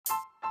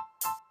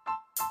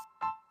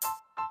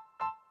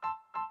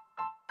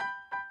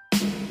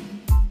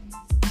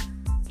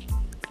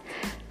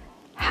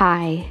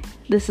Hi,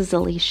 this is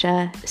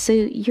Alicia. So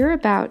you're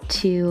about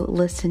to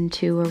listen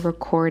to a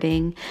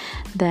recording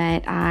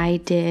that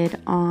I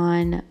did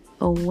on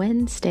a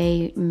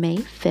Wednesday, May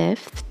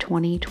 5th,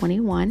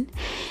 2021.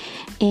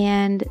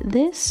 And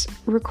this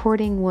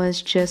recording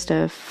was just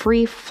a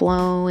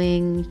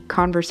free-flowing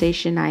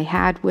conversation I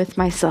had with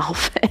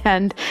myself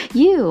and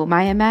you,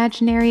 my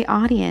imaginary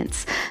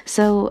audience.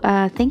 So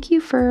thank you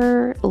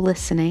for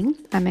listening.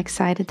 I'm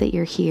excited that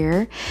you're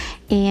here.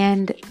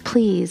 And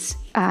please,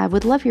 I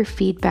would love your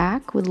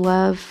feedback, would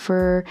love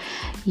for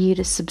you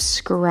to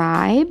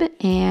subscribe,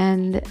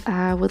 and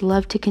would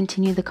love to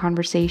continue the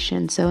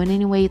conversation. So in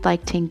any way you'd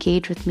like to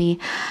engage with me,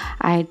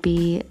 I'd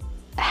be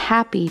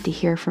happy to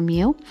hear from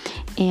you.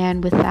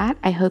 And with that,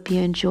 I hope you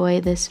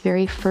enjoy this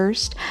very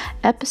first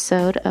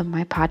episode of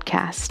my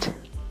podcast.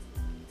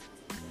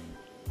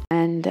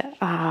 And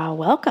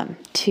welcome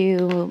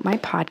to my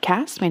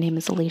podcast. My name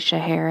is Alicia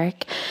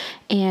Herrick,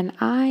 and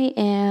I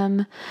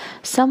am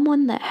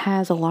someone that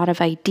has a lot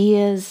of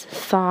ideas,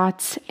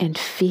 thoughts, and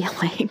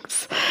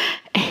feelings.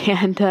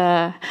 And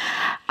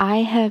I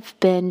have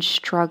been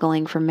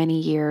struggling for many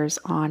years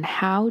on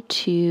how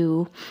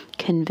to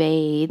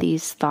convey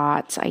these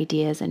thoughts,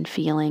 ideas, and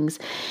feelings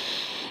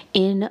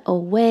in a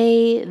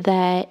way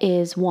that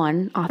is,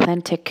 one,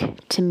 authentic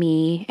to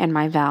me and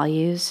my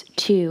values,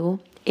 two,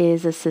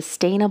 is a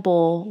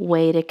sustainable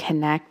way to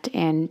connect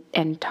and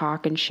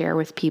talk and share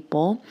with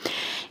people,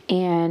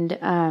 and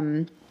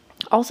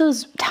also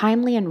is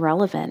timely and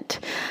relevant.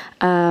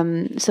 So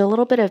a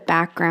little bit of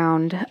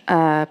background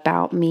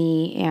about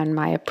me and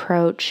my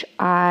approach.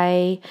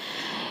 I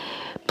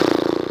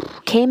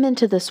came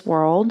into this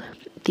world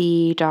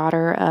the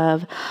daughter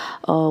of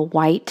a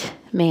white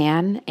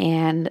man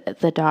and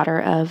the daughter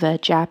of a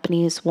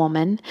Japanese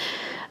woman.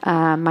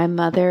 My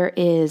mother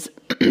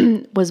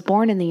was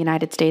born in the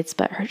United States,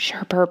 but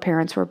her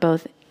parents were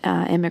both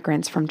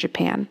immigrants from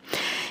Japan.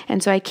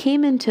 And so I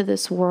came into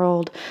this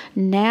world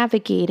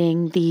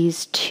navigating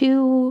these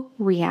two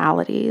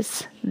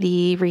realities.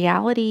 The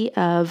reality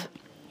of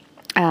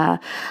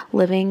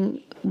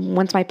living,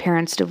 once my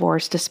parents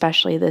divorced,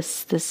 especially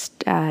this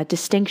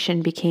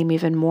distinction became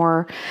even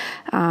more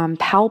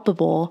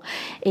palpable,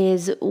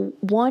 is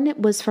one, it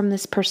was from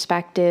this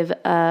perspective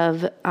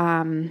of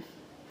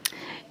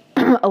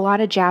a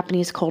lot of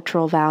Japanese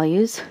cultural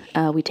values.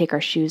 We take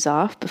our shoes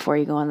off before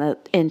you go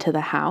into the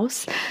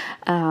house.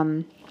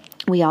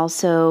 We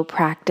also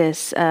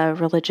practice a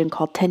religion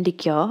called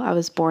Tendikyo. I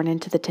was born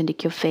into the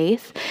Tendikyo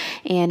faith,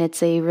 and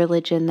it's a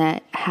religion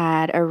that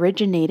had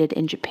originated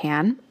in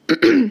Japan.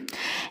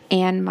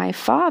 And my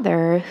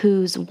father,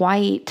 who's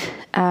white,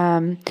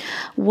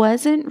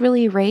 wasn't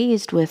really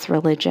raised with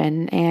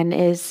religion and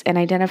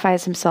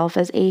identifies himself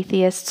as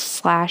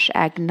atheist /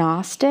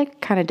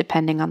 agnostic, kind of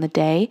depending on the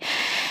day.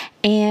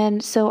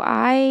 And so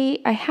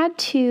I had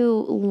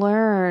to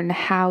learn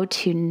how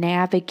to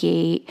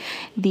navigate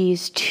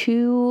these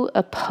two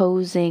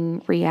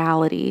opposing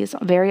realities,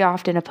 very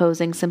often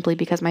opposing simply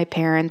because my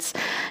parents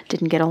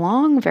didn't get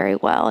along very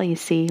well. You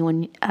see,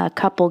 when a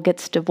couple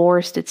gets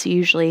divorced, it's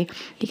usually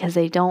because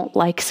they don't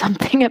like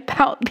something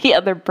about the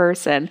other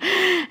person.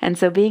 And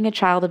so being a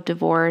child of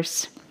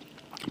divorce,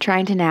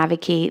 trying to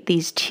navigate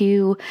these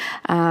two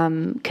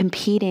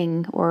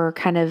competing or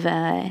kind of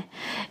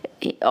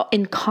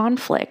in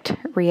conflict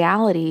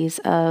realities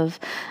of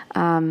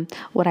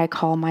what I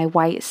call my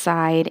white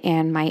side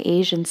and my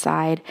Asian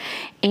side,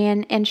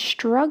 and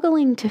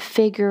struggling to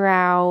figure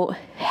out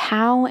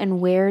how and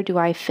where do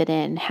I fit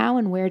in, how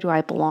and where do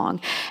I belong.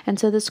 And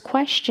so this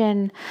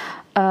question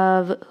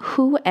of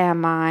who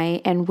am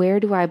I and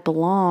where do I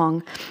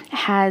belong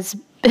has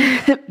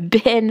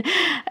been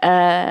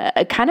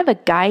a kind of a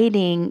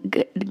guiding,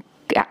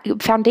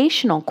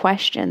 foundational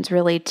questions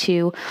really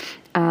to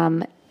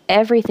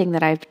everything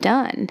that I've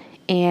done,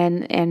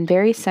 and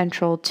very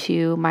central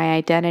to my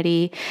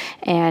identity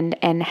and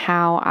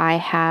how I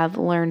have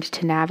learned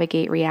to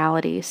navigate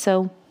reality.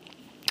 So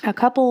a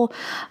couple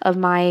of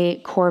my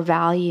core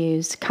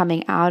values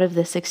coming out of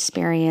this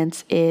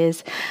experience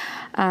is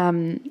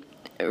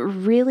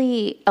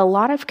really a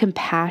lot of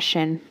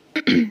compassion.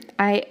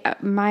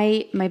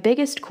 My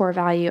biggest core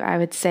value, I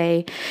would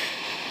say,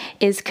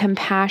 is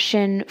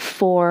compassion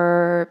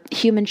for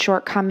human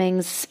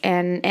shortcomings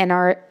and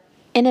our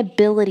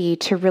inability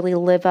to really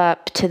live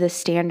up to the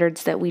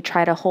standards that we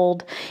try to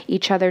hold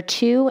each other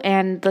to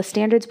and the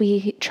standards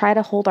we try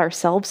to hold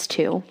ourselves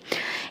to.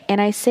 And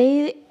I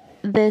say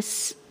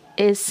this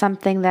is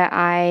something that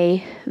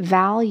I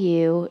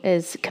value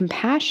as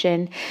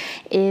compassion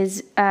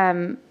is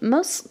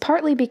most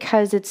partly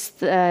because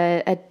it's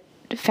a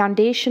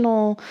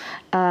foundational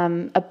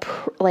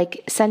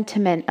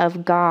sentiment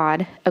of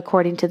God,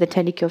 according to the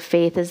Tendikyo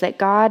faith, is that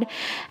God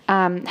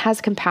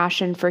has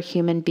compassion for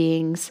human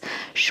beings'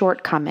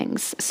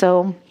 shortcomings.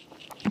 So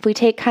if we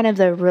take kind of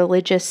the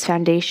religious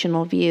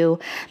foundational view,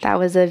 that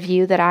was a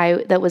view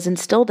that was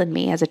instilled in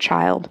me as a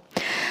child.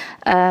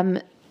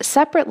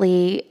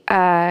 separately,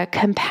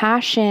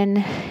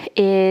 compassion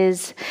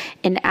is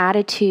an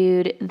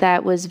attitude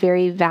that was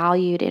very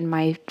valued in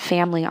my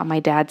family on my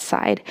dad's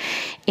side.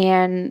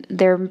 And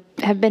there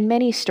have been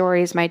many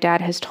stories my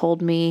dad has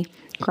told me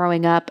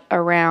growing up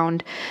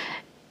around,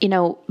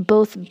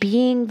 both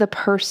being the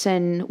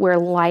person where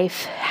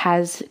life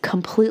has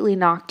completely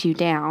knocked you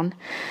down.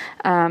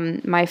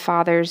 My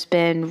father's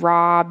been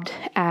robbed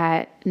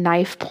at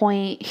knife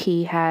point.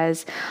 He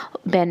has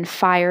been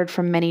fired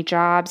from many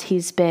jobs.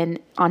 He's been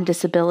on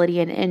disability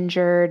and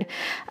injured.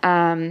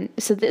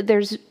 So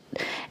there's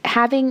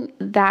having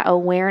that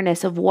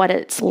awareness of what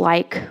it's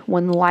like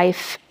when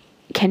life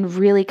can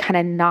really kind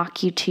of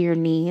knock you to your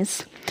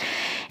knees.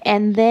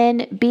 And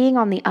then being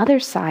on the other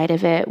side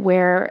of it,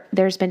 where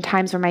there's been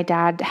times where my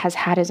dad has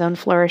had his own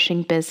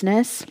flourishing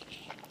business,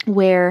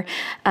 where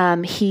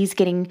he's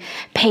getting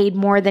paid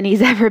more than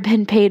he's ever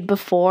been paid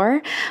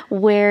before,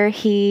 where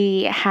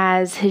he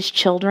has his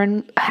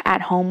children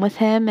at home with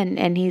him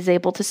and he's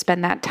able to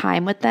spend that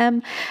time with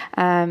them.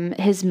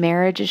 His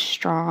marriage is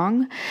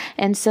strong.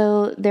 And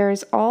so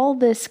there's all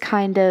this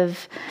kind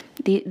of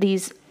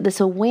this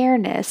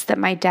awareness that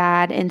my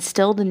dad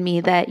instilled in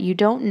me that you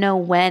don't know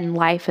when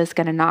life is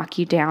going to knock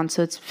you down.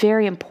 So it's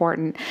very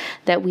important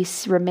that we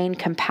remain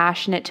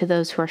compassionate to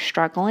those who are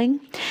struggling.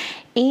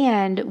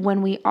 And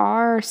when we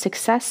are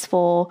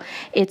successful,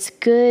 it's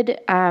good.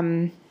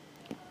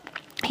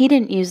 He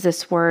didn't use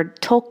this word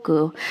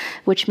toku,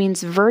 which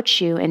means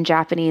virtue in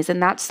Japanese.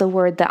 And that's the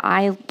word that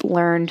I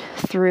learned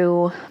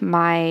through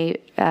my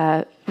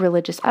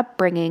religious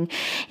upbringing,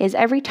 is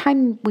every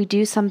time we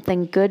do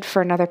something good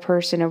for another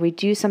person or we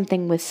do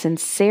something with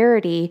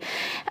sincerity,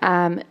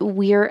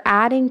 we are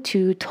adding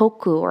to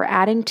toku or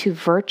adding to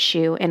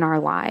virtue in our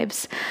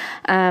lives.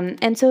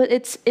 And so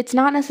it's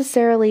not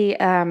necessarily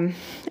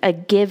a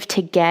give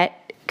to get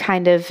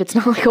kind of, it's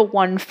not like a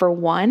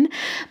 1-for-1,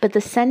 but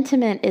the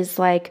sentiment is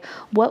like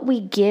what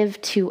we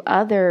give to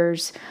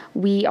others,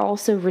 we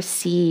also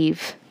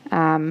receive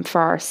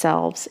for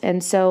ourselves.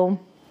 And so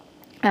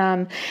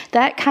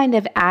that kind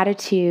of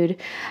attitude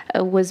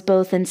was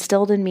both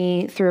instilled in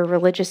me through a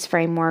religious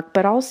framework,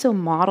 but also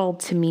modeled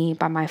to me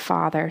by my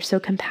father. So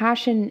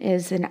compassion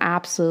is an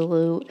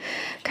absolute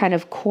kind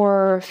of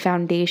core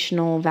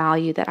foundational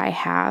value that I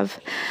have.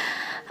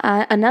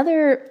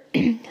 Another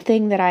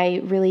thing that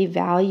I really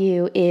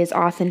value is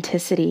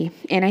authenticity.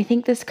 And I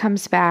think this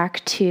comes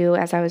back to,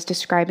 as I was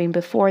describing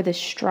before, the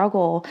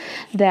struggle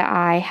that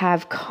I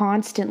have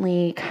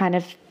constantly kind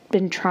of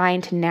been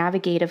trying to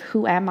navigate of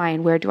who am I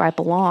and where do I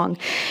belong.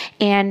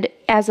 And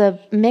as a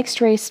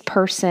mixed race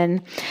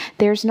person,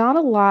 there's not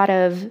a lot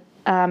of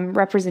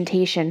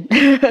representation,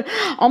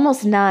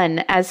 almost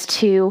none, as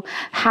to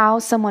how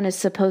someone is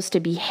supposed to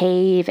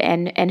behave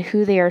and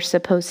who they are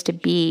supposed to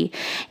be.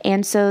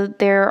 And so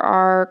there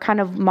are kind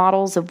of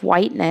models of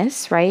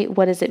whiteness, right?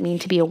 What does it mean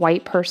to be a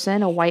white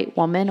person, a white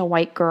woman, a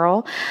white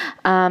girl?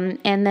 And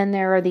then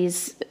there are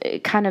these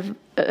kind of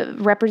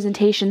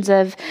representations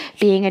of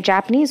being a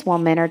Japanese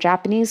woman or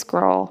Japanese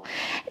girl.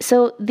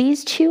 So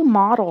these two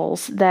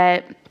models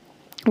that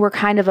were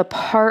kind of a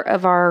part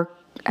of our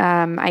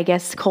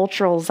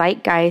cultural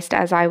zeitgeist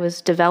as I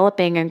was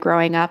developing and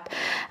growing up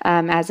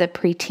as a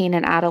preteen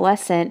and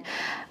adolescent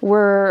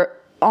were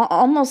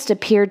almost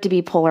appeared to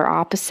be polar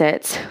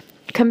opposites.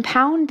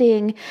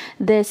 Compounding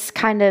this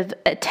kind of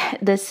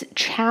this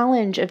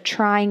challenge of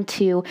trying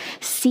to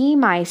see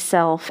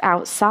myself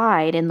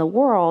outside in the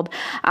world.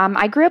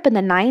 I grew up in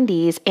the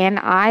 90s and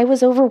I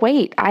was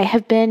overweight. I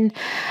have been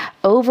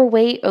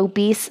overweight,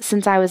 obese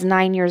since I was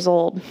 9 years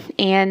old.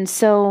 And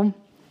so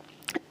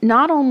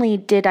not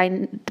only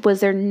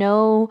was there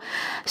no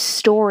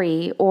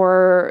story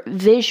or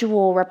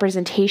visual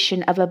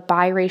representation of a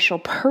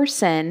biracial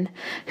person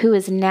who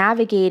is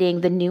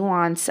navigating the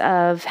nuance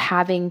of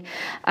having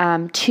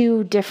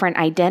two different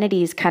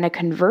identities kind of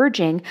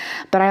converging,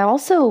 but I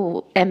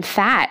also am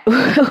fat,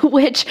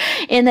 which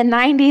in the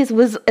 90s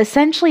was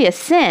essentially a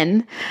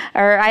sin,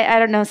 or I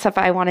don't know if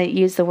I want to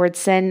use the word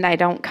sin. I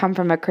don't come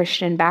from a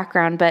Christian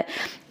background, but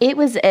it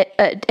was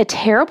a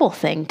terrible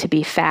thing to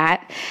be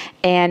fat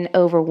and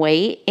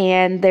overweight.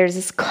 And there's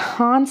this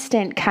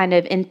constant kind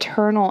of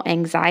internal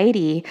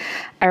anxiety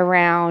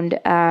around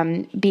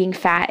being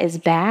fat is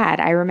bad.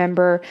 I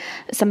remember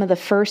some of the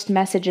first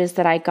messages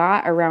that I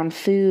got around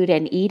food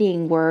and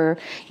eating were,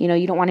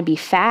 you don't want to be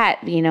fat,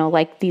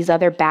 like these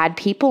other bad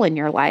people in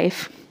your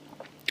life.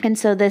 And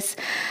so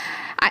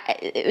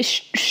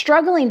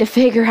struggling to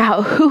figure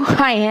out who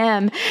I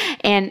am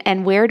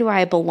and where do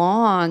I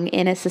belong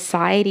in a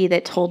society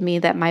that told me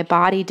that my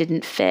body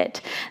didn't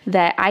fit,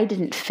 that I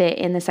didn't fit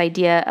in this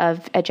idea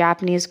of a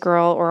Japanese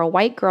girl or a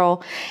white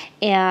girl,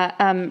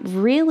 and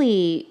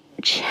really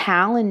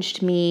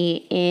challenged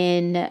me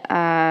in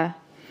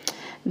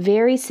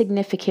very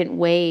significant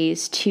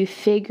ways to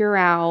figure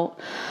out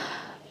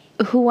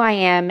who I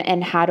am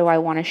and how do I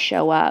want to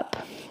show up.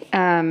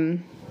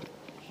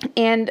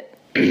 And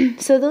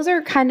so those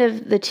are kind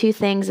of the two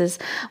things. Is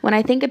when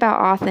I think about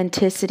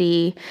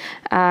authenticity,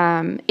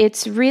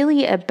 it's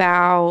really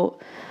about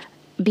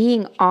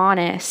being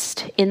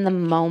honest in the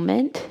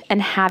moment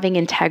and having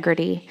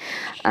integrity.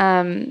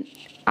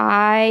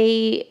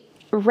 I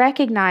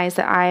recognize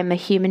that I am a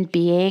human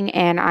being,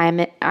 and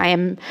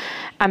I'm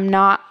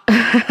not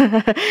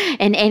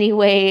in any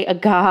way a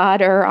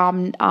god or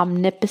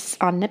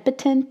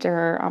omnipotent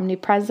or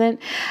omnipresent.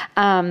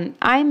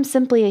 I'm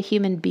simply a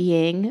human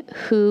being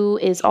who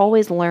is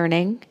always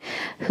learning,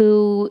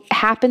 who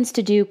happens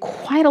to do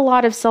quite a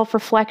lot of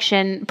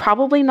self-reflection,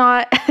 probably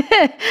not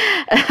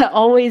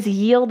always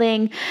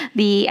yielding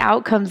the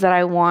outcomes that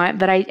I want,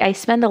 but I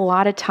spend a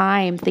lot of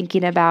time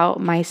thinking about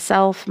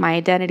myself, my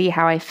identity,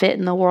 how I fit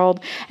in the world,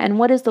 and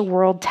what is the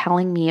world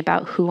telling me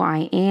about who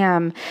I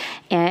am,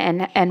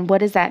 and what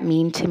does that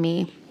mean to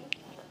me?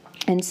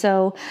 And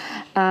so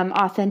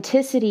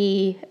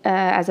authenticity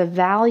as a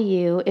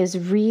value is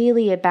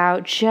really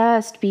about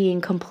just being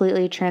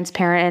completely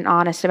transparent and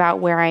honest about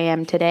where I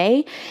am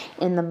today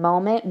in the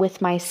moment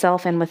with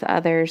myself and with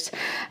others.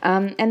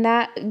 And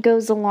that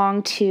goes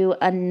along to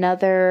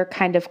another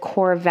kind of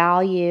core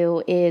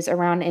value is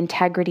around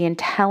integrity and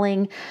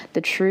telling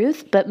the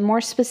truth, but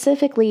more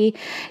specifically,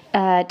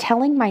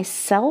 telling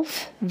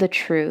myself the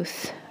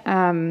truth.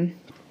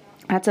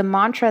 That's a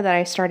mantra that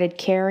I started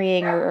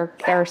carrying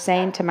or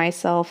saying to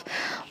myself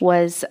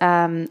was,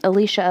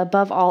 Alicia,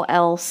 above all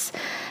else,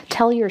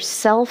 tell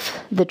yourself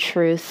the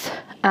truth.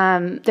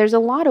 There's a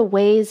lot of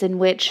ways in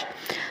which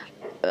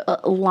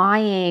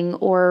lying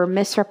or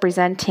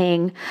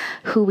misrepresenting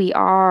who we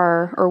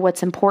are or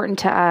what's important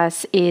to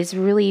us is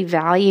really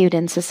valued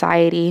in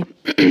society,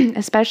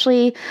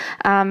 especially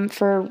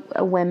for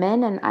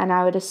women. And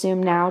I would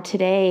assume now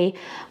today,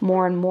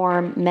 more and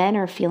more men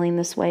are feeling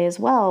this way as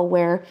well,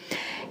 where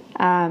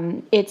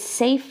it's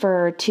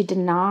safer to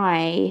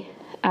deny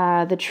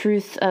the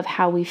truth of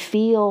how we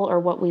feel or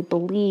what we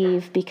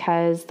believe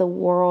because the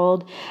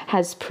world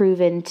has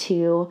proven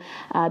to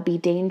be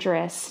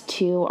dangerous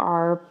to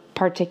our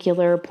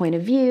particular point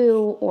of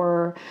view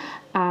or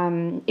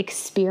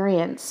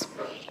experience.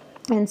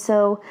 And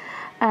so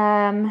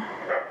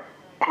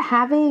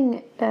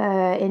having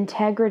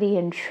integrity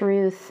and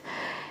truth,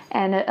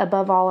 and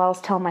above all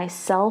else, tell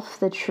myself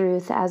the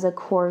truth as a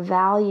core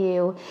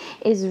value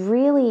is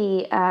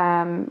really,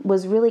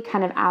 was really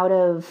kind of out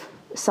of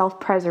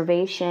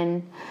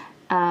self-preservation,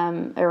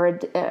 or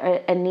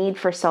a need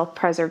for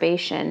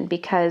self-preservation,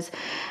 because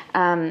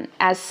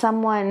as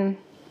someone,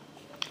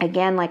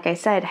 again, like I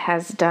said,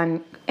 has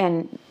done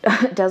and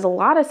does a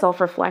lot of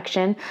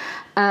self-reflection,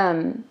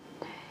 I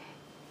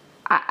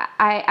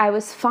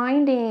was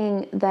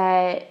finding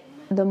that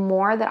the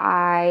more that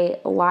I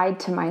lied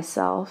to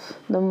myself,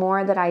 the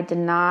more that I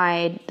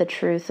denied the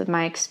truth of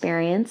my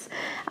experience,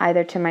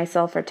 either to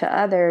myself or to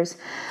others,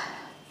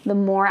 the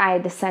more I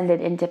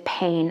descended into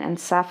pain and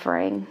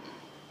suffering.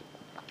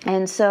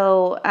 And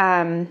so,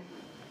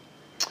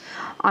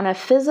 on a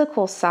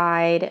physical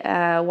side,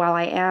 while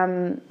I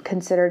am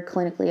considered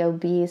clinically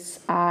obese,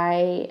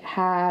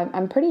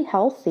 I'm pretty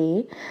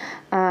healthy.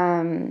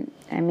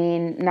 I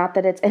mean, not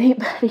that it's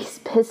anybody's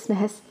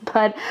business,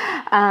 but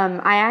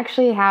I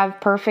actually have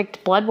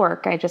perfect blood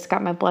work. I just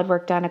got my blood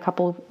work done a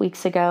couple of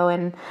weeks ago,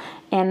 and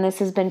this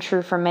has been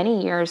true for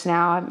many years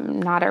now. I'm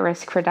not at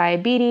risk for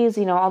diabetes,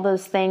 all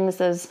those things,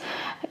 those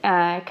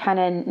kind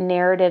of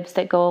narratives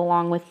that go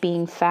along with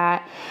being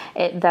fat.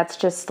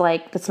 That's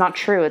not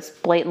true. It's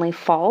blatantly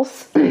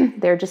false.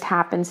 There just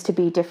happens to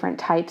be different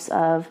types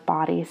of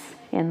bodies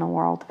in the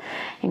world,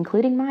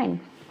 including mine.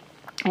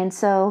 And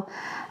so,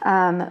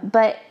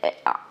 but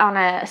on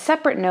a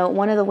separate note,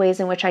 one of the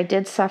ways in which I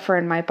did suffer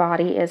in my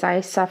body is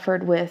I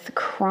suffered with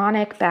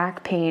chronic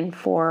back pain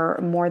for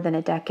more than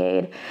a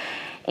decade.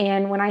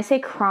 And when I say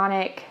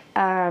chronic,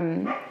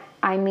 I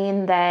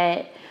mean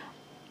that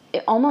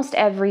almost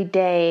every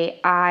day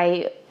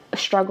I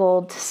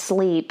struggled to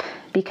sleep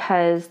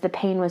because the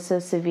pain was so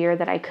severe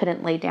that I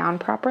couldn't lay down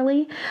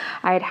properly.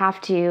 I'd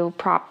have to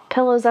prop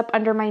pillows up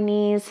under my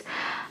knees.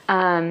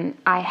 I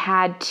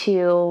had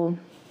to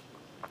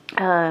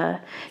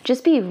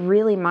just be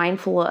really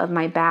mindful of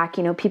my back.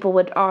 People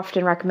would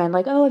often recommend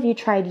oh, have you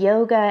tried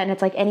yoga? And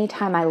it's like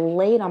anytime I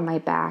laid on my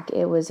back,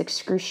 it was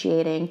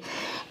excruciating.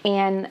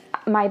 And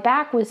my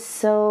back was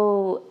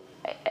so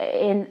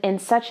in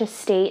such a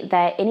state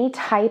that any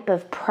type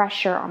of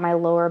pressure on my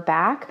lower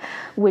back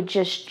would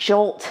just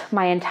jolt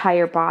my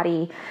entire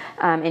body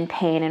in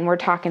pain. And we're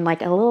talking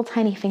like a little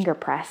tiny finger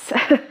press.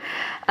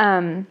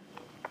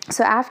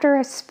 So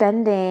after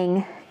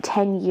spending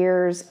 10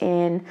 years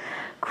in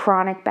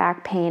chronic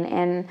back pain,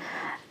 and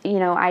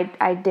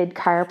I did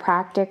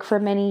chiropractic for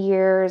many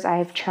years.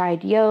 I've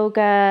tried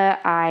yoga.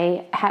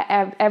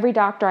 Every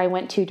doctor I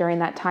went to during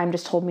that time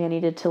just told me I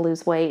needed to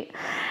lose weight.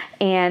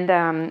 And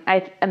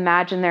I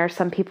imagine there are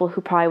some people who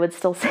probably would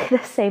still say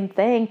the same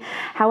thing.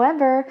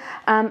 However,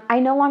 I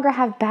no longer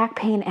have back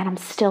pain and I'm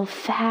still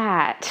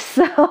fat.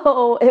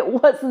 So it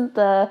wasn't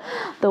the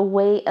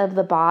weight of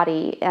the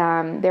body.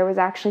 There was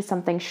actually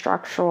something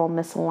structural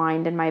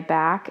misaligned in my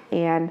back.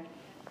 And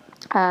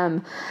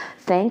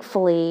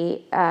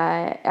thankfully,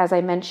 as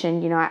I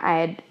mentioned, I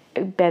had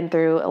been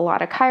through a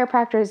lot of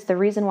chiropractors. The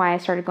reason why I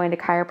started going to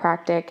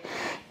chiropractic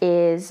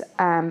is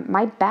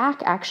my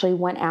back actually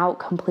went out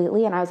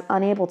completely and I was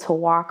unable to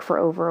walk for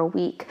over a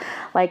week.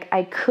 Like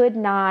I could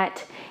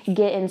not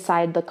get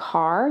inside the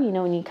car, you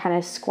know, when you kind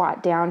of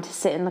squat down to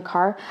sit in the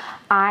car.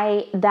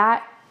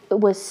 That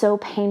was so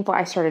painful.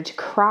 I started to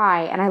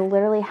cry and I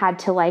literally had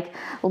to like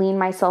lean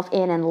myself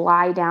in and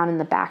lie down in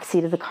the back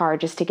seat of the car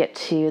just to get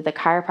to the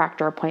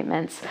chiropractor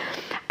appointments.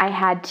 I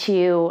had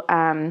to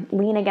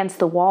lean against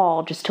the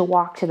wall just to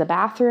walk to the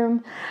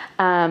bathroom.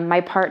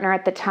 My partner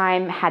at the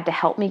time had to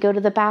help me go to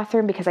the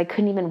bathroom because I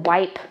couldn't even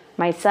wipe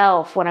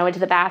myself when I went to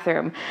the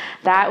bathroom.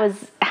 That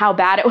was how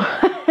bad it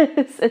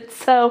was. And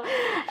so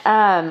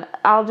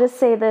I'll just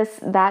say this,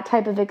 that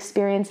type of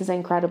experience is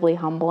incredibly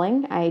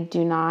humbling. I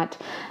do not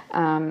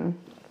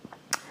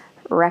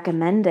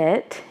recommend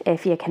it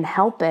if you can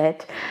help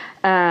it.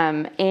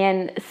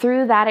 And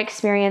through that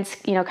experience,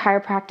 you know,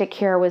 chiropractic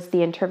care was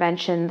the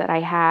intervention that I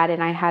had,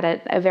 and I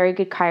had a very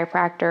good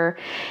chiropractor,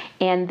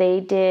 and they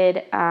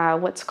did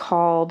what's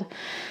called,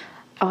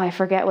 I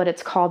forget what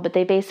it's called, but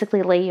they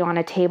basically lay you on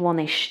a table and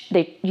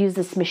they use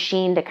this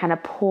machine to kind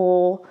of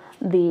pull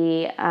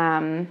the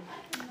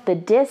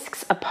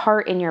discs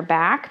apart in your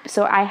back.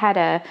 So I had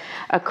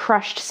a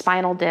crushed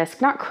spinal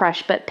disc, not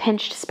crushed, but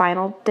pinched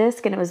spinal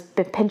disc, and it was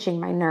pinching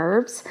my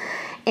nerves.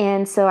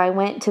 And so I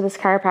went to this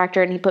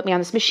chiropractor and he put me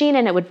on this machine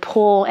and it would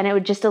pull and it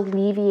would just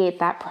alleviate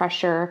that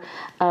pressure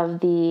of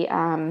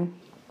the,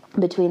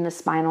 between the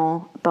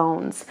spinal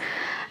bones.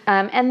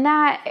 And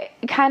that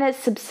kind of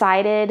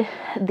subsided.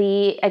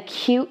 The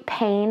acute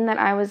pain that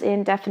I was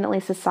in definitely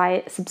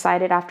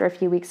subsided after a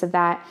few weeks of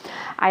that.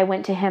 I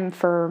went to him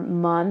for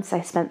months. I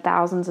spent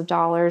thousands of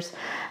dollars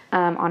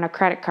on a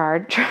credit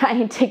card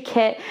trying to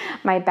get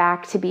my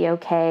back to be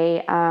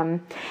okay.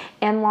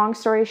 And long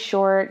story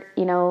short,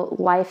 you know,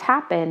 life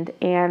happened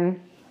and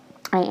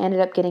I ended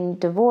up getting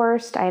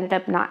divorced. I ended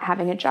up not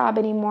having a job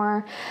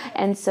anymore.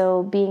 And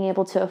so being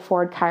able to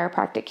afford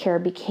chiropractic care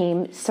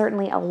became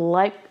certainly a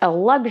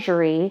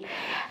luxury,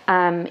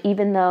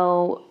 even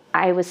though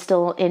I was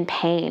still in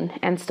pain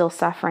and still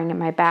suffering in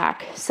my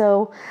back.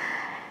 So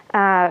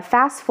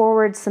fast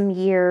forward some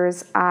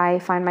years, I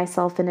find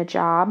myself in a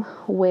job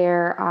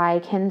where I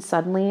can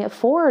suddenly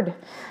afford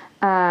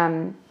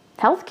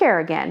healthcare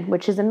again,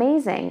 which is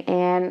amazing.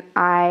 And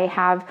I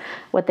have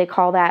what they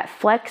call that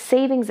flex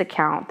savings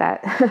account,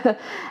 that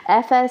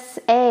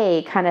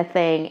FSA kind of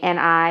thing. And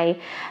I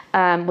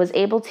was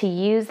able to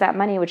use that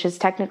money, which is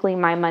technically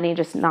my money,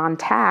 just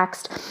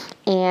non-taxed,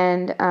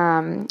 and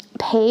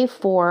pay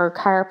for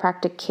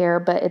chiropractic care,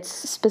 but it's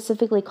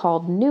specifically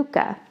called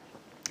NUCA.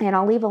 And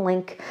I'll leave a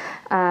link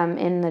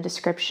in the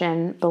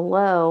description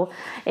below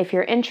if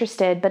you're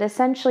interested. But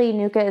essentially,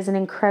 NUCA is an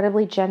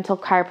incredibly gentle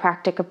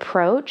chiropractic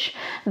approach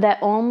that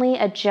only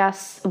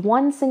adjusts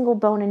one single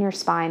bone in your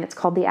spine. It's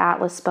called the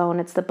atlas bone.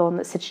 It's the bone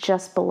that sits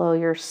just below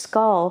your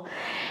skull.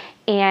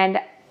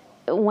 And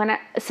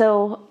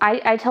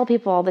I tell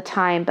people all the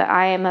time, but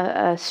I am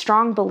a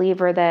strong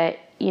believer that,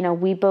 you know,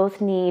 we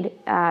both need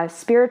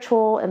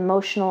spiritual,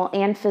 emotional,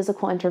 and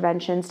physical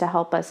interventions to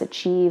help us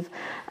achieve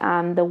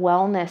the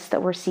wellness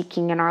that we're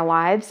seeking in our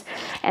lives.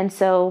 And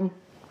so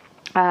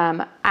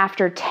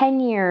after 10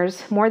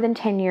 years, more than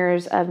 10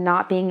 years of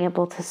not being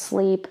able to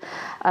sleep,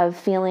 of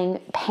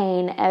feeling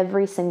pain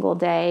every single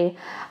day,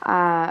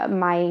 my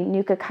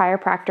NUCA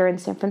chiropractor in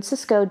San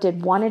Francisco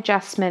did one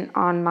adjustment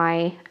on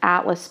my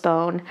atlas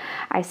bone.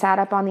 I sat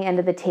up on the end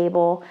of the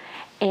table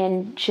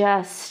and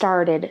just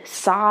started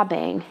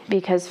sobbing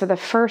because for the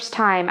first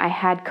time I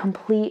had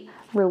complete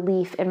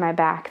relief in my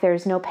back.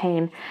 There's no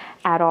pain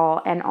at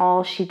all. And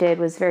all she did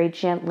was very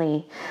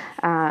gently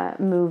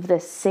move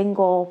this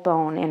single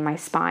bone in my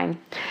spine.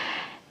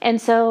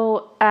 And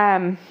so,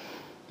 I've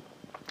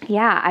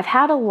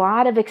had a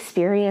lot of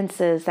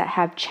experiences that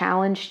have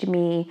challenged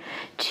me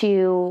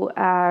to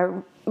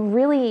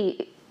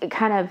really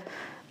kind of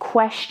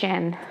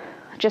question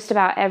just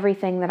about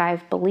everything that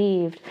I've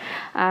believed,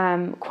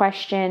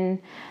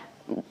 question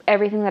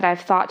everything that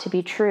I've thought to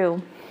be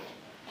true.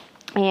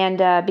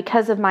 And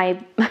because of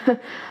my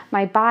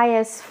my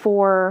bias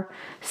for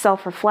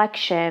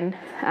self-reflection,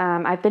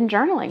 I've been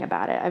journaling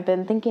about it. I've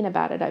been thinking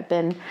about it. I've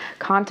been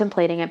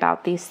contemplating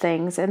about these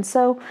things. And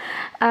so,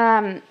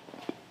 I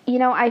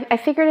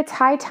figured it's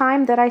high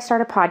time that I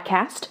start a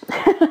podcast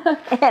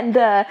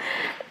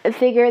and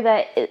figure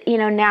that,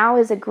 now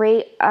is a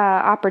great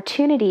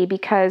opportunity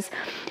because,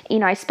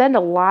 I spend a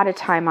lot of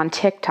time on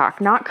TikTok,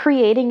 not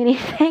creating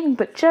anything,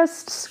 but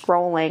just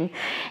scrolling.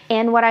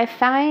 And what I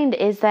find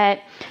is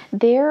that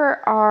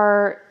there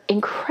are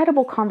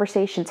incredible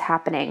conversations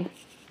happening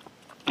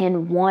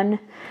in 1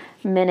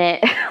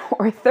 minute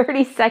or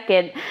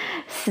 30-second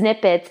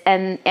snippets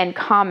and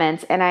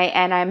comments. And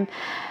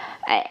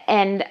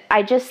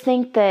I just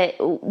think that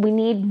we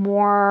need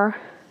more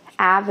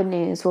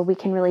avenues where we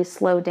can really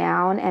slow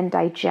down and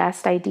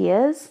digest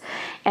ideas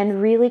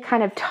and really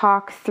kind of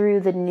talk through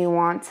the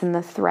nuance and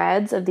the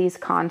threads of these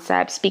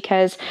concepts.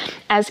 Because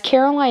as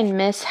Caroline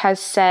Myss has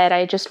said,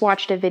 I just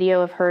watched a video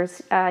of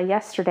hers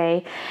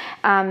yesterday,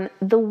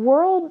 the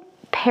world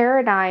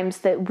paradigms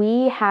that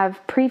we have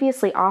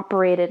previously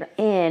operated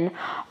in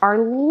are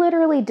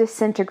literally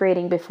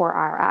disintegrating before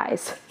our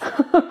eyes.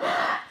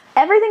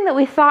 Everything that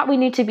we thought we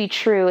knew to be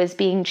true is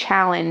being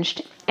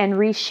challenged and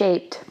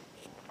reshaped.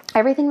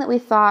 Everything that we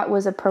thought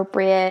was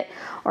appropriate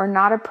or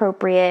not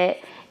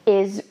appropriate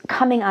is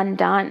coming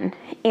undone.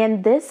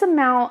 And this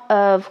amount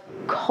of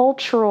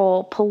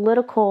cultural,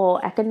 political,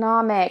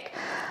 economic,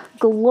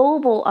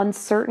 global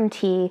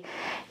uncertainty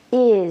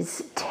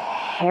is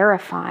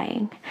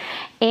terrifying.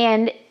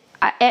 And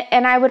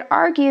I would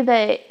argue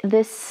that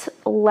this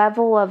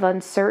level of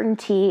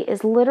uncertainty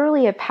is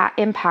literally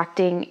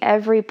impacting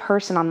every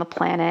person on the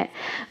planet.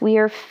 We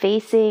are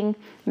facing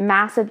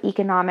massive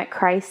economic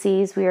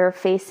crises. We are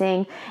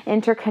facing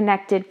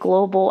interconnected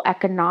global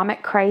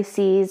economic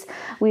crises.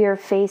 We are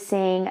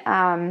facing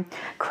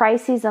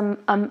crises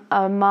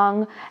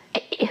among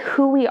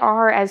who we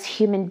are as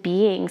human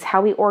beings,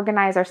 how we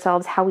organize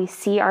ourselves, how we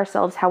see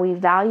ourselves, how we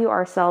value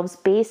ourselves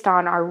based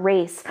on our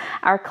race,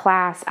 our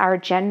class, our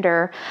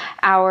gender,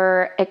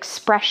 our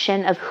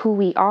expression of who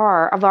we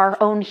are, of our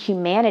own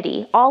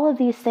humanity. All of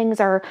these things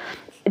are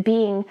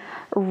being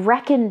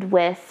reckoned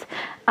with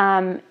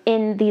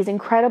in these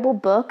incredible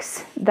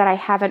books that I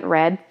haven't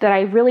read, that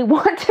I really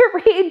want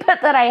to read,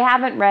 but that I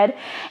haven't read,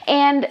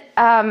 and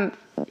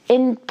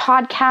in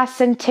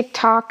podcasts and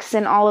TikToks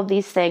and all of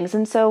these things.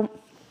 And so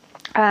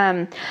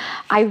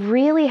I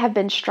really have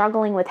been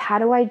struggling with, how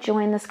do I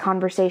join this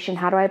conversation?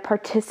 How do I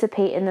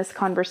participate in this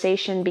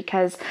conversation?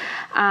 Because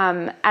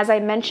as I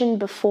mentioned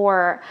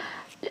before,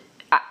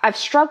 I've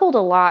struggled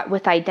a lot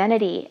with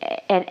identity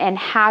and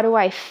how do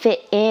I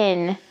fit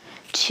in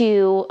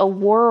to a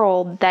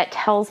world that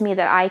tells me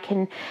that I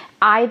can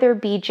either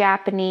be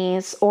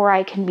Japanese or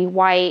I can be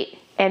white,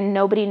 and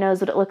nobody knows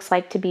what it looks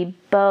like to be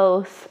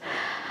both.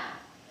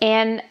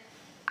 And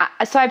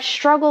so I've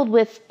struggled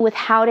with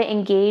how to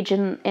engage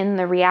in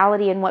the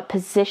reality and what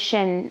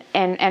position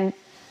and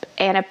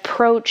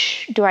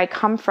approach do I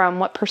come from,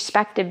 what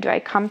perspective do I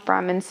come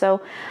from. And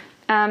so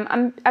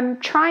I'm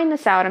trying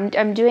this out.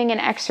 I'm doing an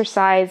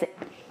exercise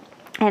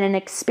and an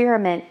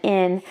experiment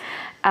in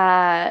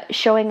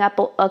showing up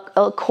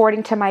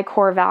according to my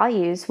core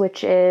values,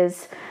 which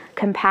is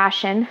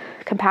compassion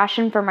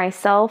for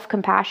myself,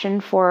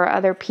 compassion for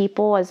other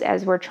people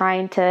as we're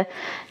trying to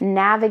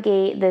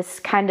navigate this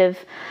kind of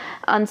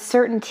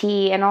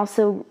uncertainty and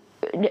also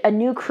a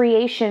new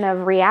creation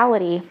of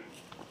reality.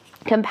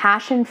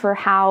 Compassion for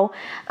how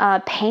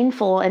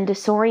painful and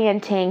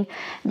disorienting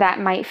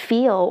that might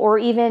feel, or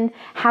even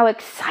how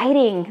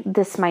exciting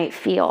this might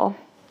feel.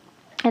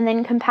 And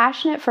then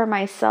compassionate for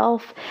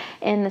myself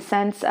in the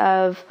sense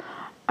of,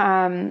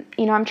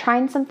 I'm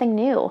trying something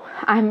new.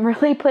 I'm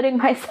really putting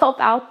myself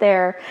out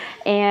there,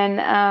 and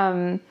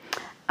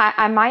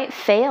I might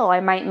fail. I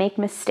might make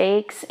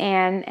mistakes,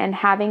 and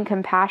having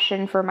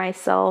compassion for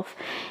myself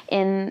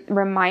in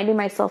reminding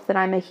myself that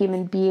I'm a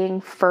human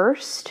being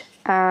first,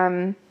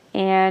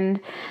 and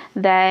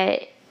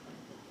that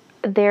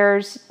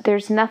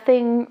there's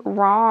nothing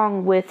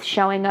wrong with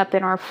showing up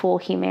in our full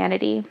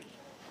humanity.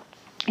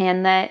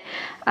 And that,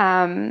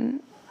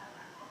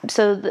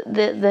 so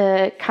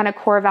the kind of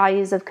core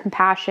values of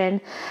compassion,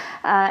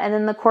 and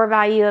then the core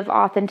value of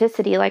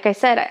authenticity. Like I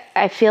said,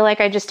 I feel like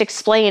I just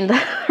explained,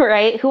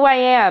 right, who I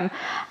am.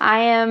 I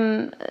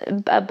am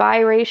a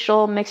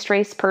biracial mixed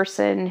race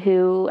person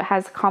who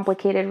has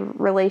complicated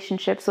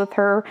relationships with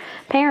her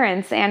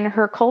parents and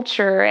her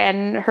culture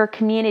and her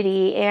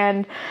community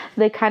and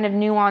the kind of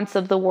nuance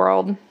of the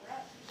world.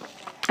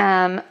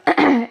 And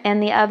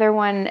the other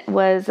one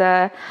was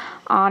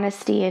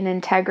honesty and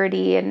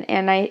integrity,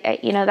 and I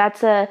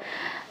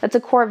that's a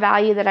core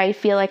value that I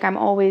feel like I'm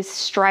always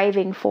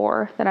striving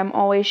for, that I'm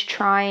always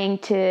trying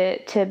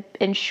to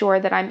ensure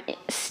that I'm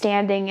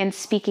standing and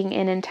speaking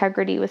in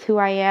integrity with who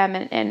I am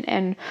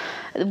and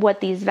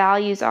what these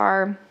values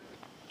are.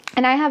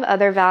 And I have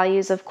other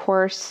values, of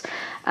course.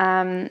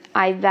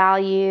 I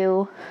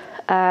value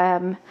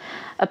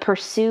a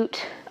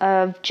pursuit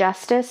of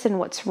justice and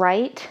what's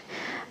right.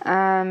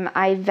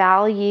 I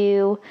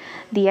value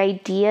the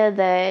idea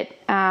that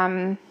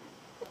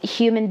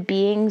human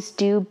beings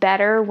do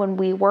better when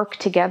we work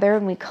together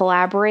and we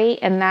collaborate,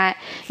 and that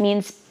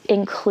means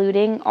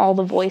including all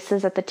the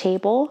voices at the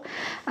table.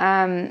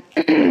 And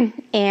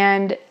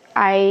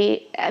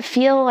I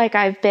feel like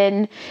I've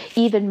been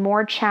even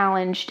more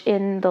challenged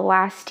in the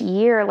last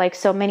year, like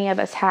so many of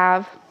us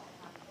have,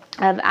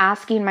 of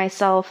asking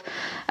myself,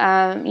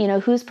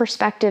 whose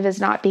perspective is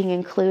not being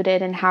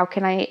included, and how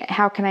can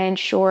I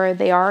ensure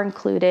they are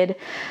included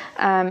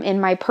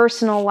in my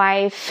personal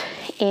life,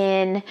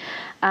 in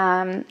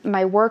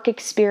my work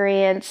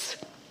experience.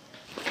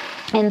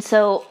 And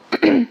so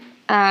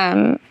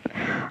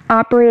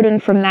operating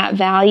from that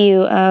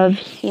value of,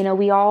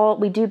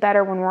 we do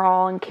better when we're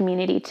all in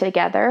community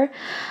together.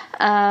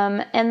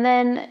 And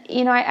then,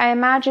 I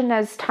imagine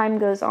as time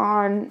goes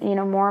on,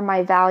 more of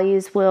my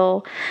values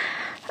will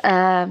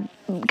kind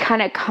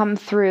of come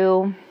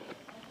through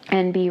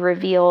and be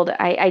revealed.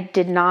 I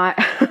did not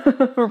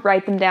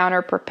write them down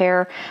or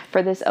prepare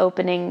for this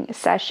opening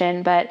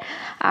session, but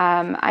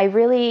I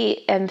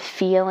really am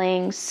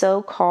feeling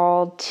so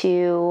called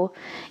to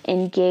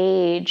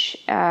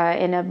engage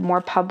in a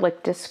more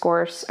public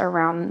discourse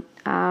around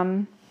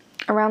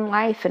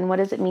life, and what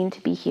does it mean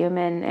to be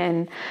human,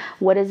 and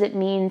what does it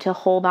mean to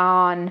hold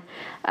on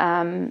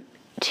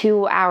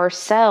to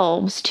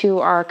ourselves, to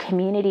our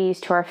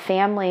communities, to our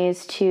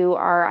families, to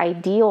our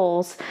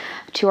ideals,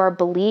 to our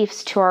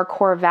beliefs, to our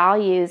core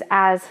values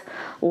as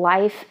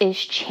life is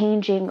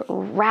changing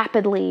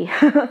rapidly.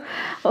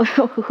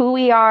 Who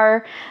we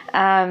are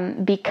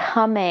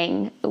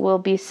becoming will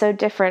be so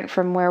different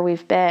from where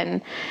we've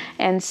been.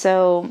 And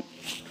so,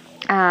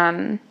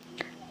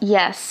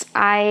 yes,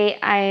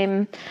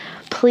 I'm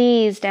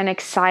pleased and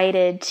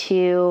excited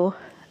to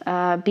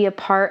be a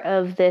part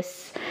of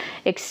this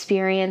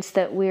experience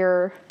that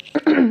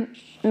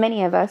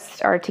many of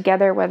us are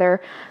together,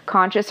 whether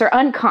conscious or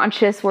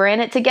unconscious, we're in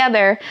it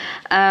together,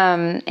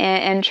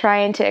 and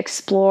trying to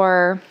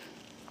explore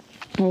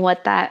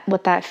what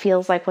that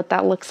feels like, what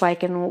that looks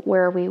like, and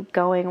where are we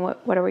going,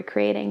 what are we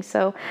creating.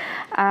 So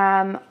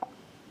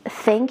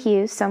thank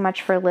you so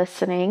much for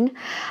listening.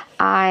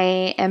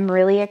 I am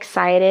really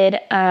excited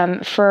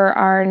for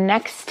our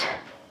next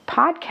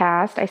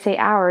podcast. I say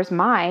ours,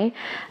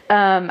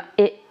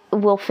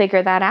 we'll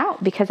figure that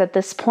out, because at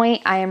this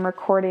point I am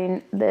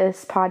recording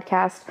this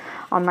podcast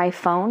on my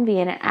phone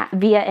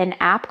via an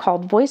app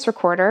called Voice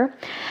Recorder.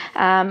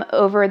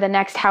 Over the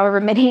next however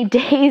many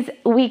days,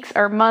 weeks,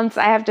 or months,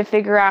 I have to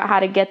figure out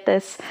how to get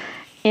this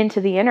into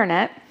the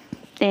internet,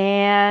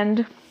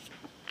 and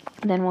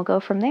then we'll go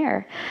from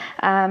there.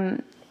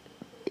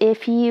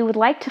 If you would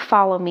like to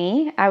follow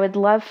me, I would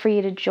love for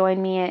you to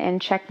join me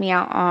and check me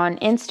out on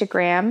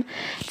Instagram.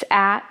 It's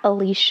at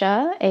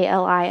Alisha,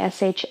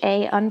 ALISHA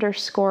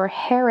 _Herrick,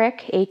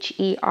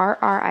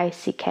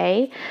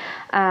 HERRICK.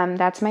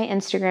 That's my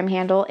Instagram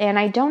handle. And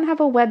I don't have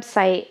a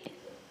website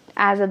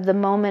as of the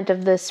moment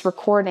of this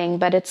recording,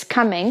 but it's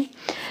coming.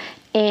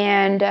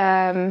 And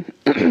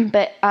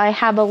but I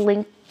have a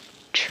link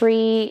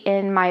tree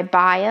in my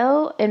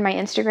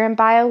Instagram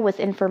bio with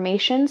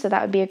information, so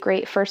that would be a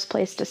great first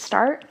place to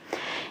start.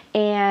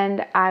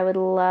 And I would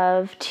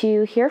love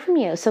to hear from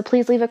you, so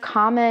please leave a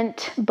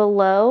comment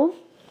below.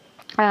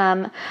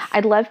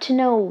 I'd love to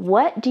know,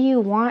 what do you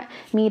want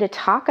me to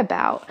talk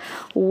about?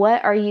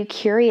 What are you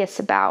curious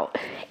about?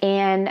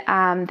 And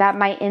that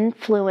might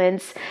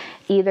influence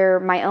either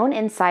my own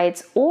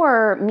insights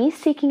or me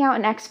seeking out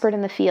an expert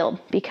in the field,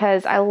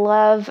 because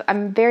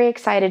I'm very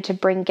excited to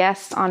bring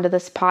guests onto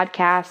this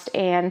podcast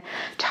and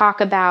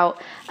talk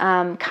about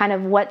kind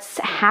of what's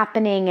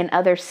happening in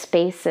other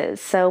spaces.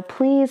 So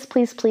please,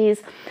 please,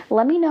 please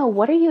let me know,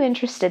 what are you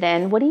interested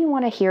in? What do you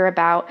want to hear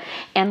about?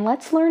 And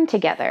let's learn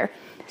together.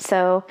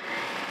 So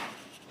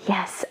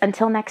yes,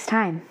 until next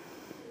time.